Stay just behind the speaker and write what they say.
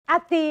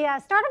At the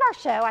start of our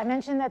show, I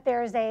mentioned that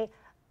there's a,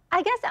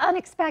 I guess,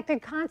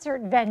 unexpected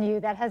concert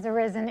venue that has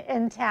arisen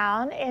in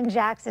town in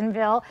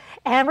Jacksonville.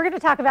 And we're going to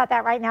talk about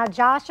that right now.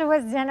 Joshua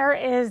Zinner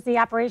is the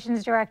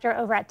operations director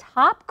over at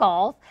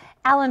Topgolf.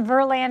 Alan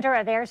Verlander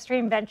of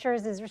Airstream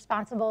Ventures is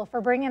responsible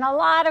for bringing a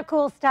lot of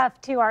cool stuff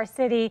to our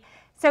city.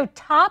 So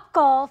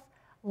Topgolf,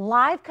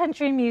 live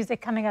country music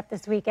coming up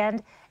this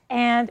weekend.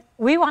 And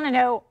we want to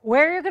know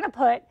where you're going to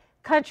put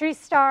country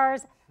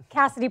stars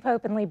Cassidy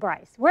Pope and Lee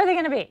Brice. Where are they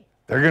going to be?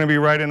 They're going to be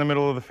right in the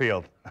middle of the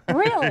field.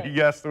 Really?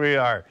 Yes, we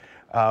are.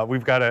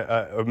 We've got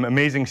an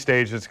amazing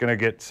stage that's going to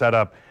get set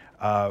up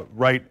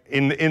right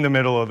in the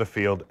middle of the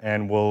field,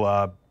 and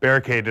we'll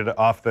barricade it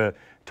off the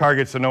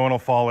target so no one will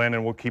fall in,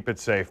 and we'll keep it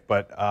safe.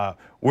 But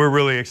we're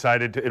really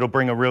excited. It'll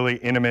bring a really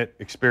intimate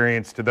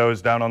experience to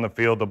those down on the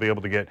field. They'll be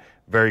able to get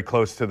very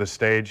close to the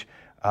stage.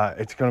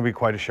 It's going to be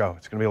quite a show.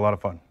 It's going to be a lot of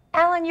fun.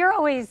 Alan, you're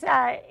always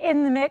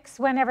in the mix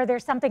whenever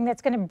there's something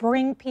that's going to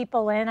bring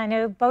people in. I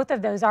know both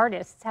of those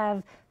artists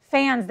have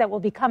fans that will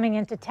be coming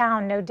into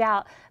town, no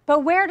doubt.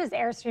 But where does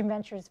Airstream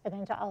Ventures fit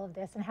into all of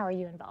this, and how are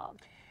you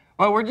involved?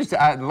 Well, we're just,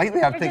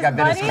 lately I think I've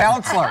been his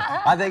counselor.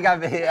 I think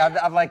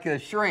I'm like a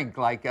shrink,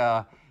 like,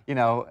 you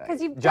know,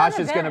 Josh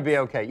is going to be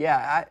okay.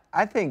 Yeah,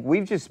 I think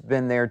we've just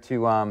been there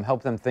to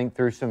help them think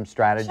through some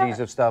strategies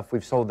of stuff.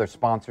 We've sold their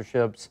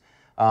sponsorships.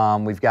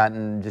 We've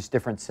gotten just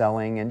different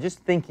selling and just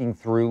thinking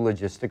through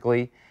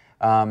logistically.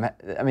 I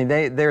mean,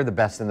 they're the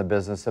best in the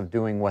business of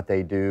doing what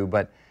they do,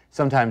 but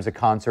sometimes the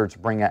concerts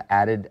bring an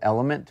added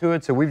element to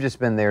it. So we've just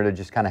been there to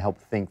just kind of help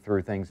think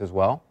through things as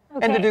well.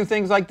 Okay. And to do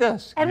things like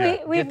this. And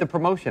get the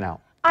promotion out.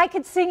 I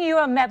could sing you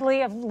a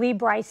medley of Lee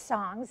Brice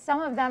songs.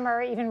 Some of them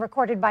are even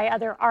recorded by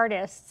other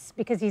artists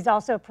because he's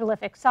also a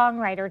prolific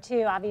songwriter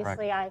too.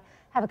 Obviously, I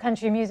have a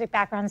country music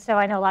background, so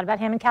I know a lot about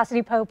him. And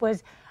Cassidy Pope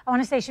was, I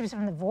want to say she was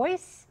from The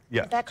Voice.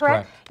 Yes, is that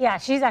correct? Yeah,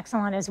 she's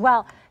excellent as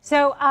well.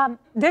 So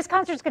this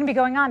concert's going to be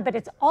going on, but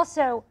it's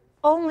also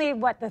only,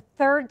 what, the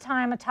third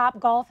time a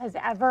Topgolf has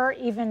ever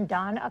even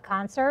done a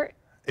concert?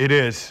 It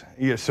is.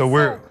 Yeah, so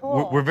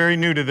we're very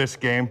new to this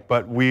game,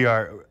 but we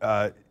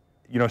are,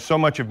 you know, so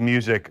much of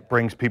music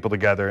brings people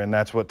together, and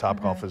that's what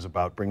Topgolf is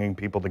about, bringing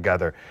people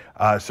together.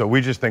 So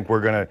we just think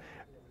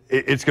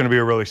it's going to be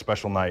a really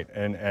special night,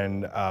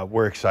 and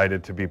we're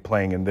excited to be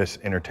playing in this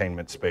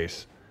entertainment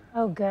space.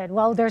 Oh, good.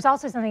 Well, there's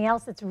also something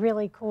else that's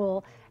really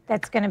cool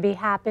that's going to be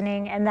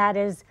happening, and that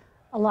is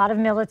a lot of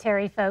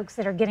military folks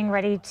that are getting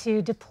ready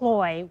to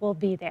deploy will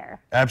be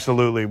there.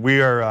 Absolutely. We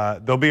are,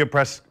 there'll be a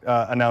press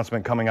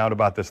announcement coming out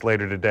about this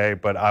later today,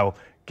 but I'll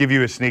give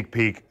you a sneak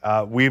peek.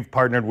 We've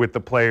partnered with the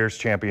Players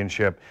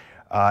Championship,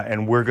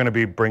 and we're going to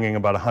be bringing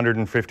about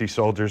 150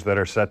 soldiers that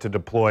are set to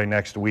deploy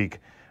next week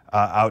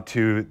out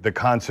to the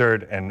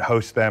concert and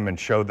host them and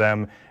show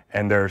them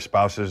and their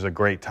spouses a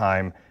great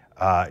time.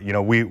 You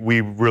know,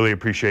 we really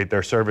appreciate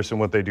their service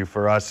and what they do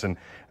for us, and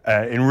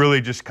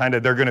really just kind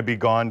of, they're going to be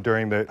gone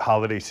during the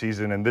holiday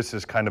season, and this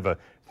is kind of a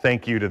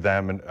thank you to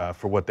them and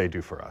for what they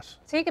do for us.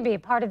 So you could be a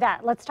part of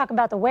that. Let's talk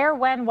about the where,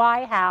 when,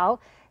 why, how.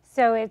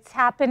 So it's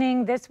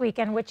happening this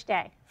weekend. Which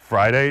day?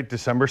 Friday,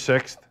 December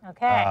 6th.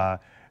 Okay.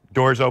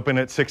 Doors open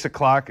at 6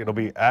 o'clock. It'll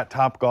be at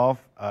Topgolf.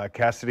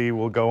 Cassidy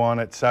will go on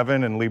at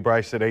 7 and Lee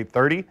Brice at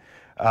 8:30.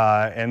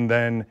 And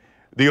then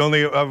the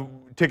only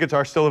tickets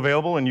are still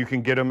available, and you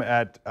can get them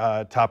at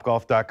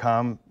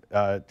topgolf.com.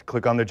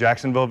 Click on the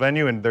Jacksonville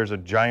venue, and there's a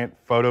giant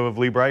photo of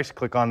Lee Brice.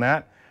 Click on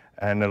that,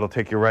 and it'll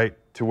take you right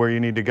to where you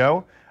need to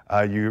go.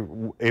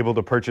 You're able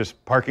to purchase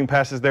parking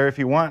passes there if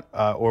you want,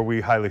 or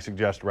we highly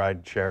suggest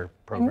ride-share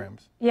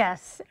programs.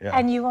 Yes,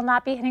 and you will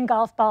not be hitting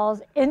golf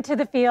balls into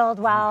the field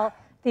while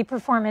the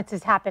performance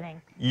is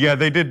happening. Yeah,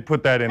 they did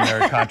put that in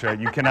their contract.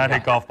 You cannot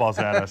hit golf balls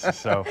at us.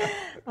 So.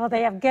 Well,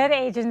 they have good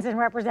agents and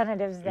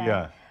representatives then.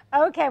 Yeah.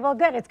 Okay, well,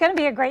 good. It's going to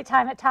be a great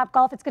time at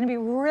Topgolf. It's going to be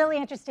really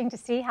interesting to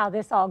see how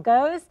this all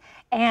goes.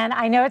 And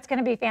I know it's going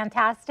to be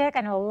fantastic.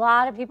 I know a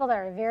lot of people that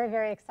are very,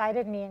 very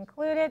excited, me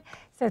included.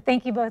 So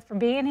thank you both for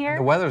being here.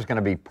 The weather's going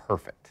to be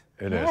perfect.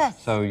 It is.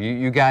 So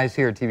you guys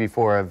here at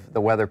TV4,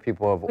 the weather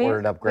people have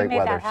ordered up great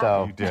weather.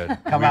 So you did.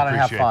 Come out and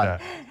have fun.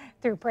 That.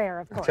 Through prayer,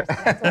 of course.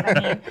 That's what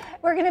I mean.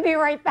 We're going to be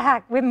right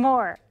back with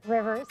more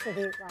River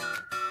City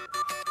Live.